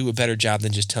sources. Do a better job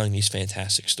than just telling these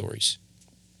fantastic stories.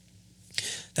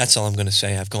 That's all I'm going to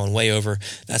say. I've gone way over.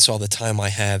 That's all the time I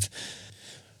have.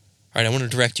 All right, I want to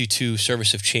direct you to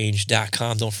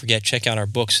serviceofchange.com. Don't forget, check out our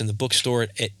books in the bookstore.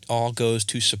 It all goes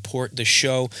to support the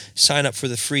show. Sign up for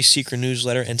the free Seeker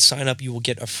newsletter, and sign up. You will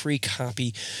get a free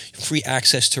copy, free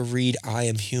access to read I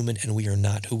Am Human and We Are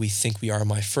Not Who We Think We Are,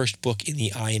 my first book in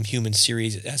the I Am Human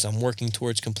series, as I'm working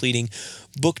towards completing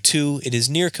book 2. It is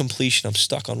near completion. I'm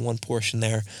stuck on one portion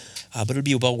there. But it'll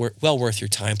be well worth your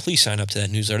time. Please sign up to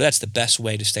that newsletter. That's the best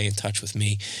way to stay in touch with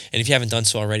me. And if you haven't done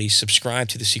so already, subscribe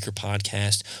to the Seeker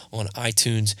Podcast on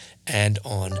iTunes and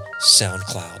on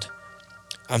SoundCloud.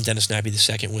 I'm Dennis Nappy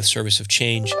II with Service of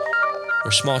Change,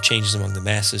 where small changes among the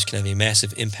masses can have a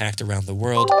massive impact around the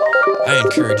world. I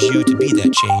encourage you to be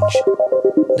that change.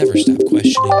 Never stop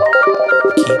questioning.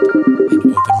 Keep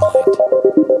an open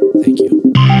mind. Thank you.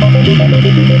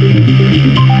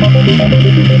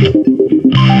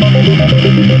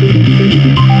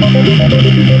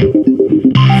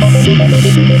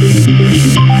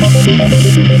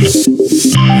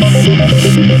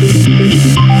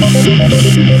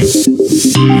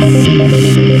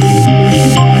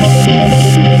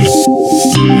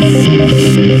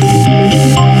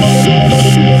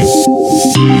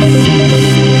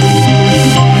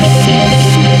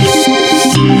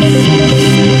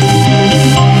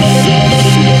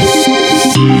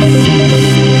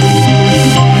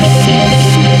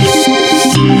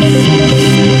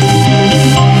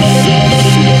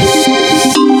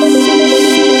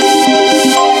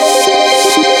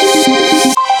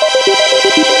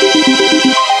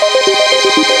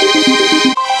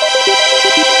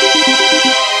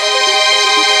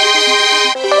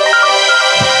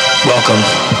 Welcome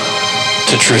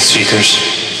to Truth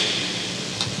Seekers.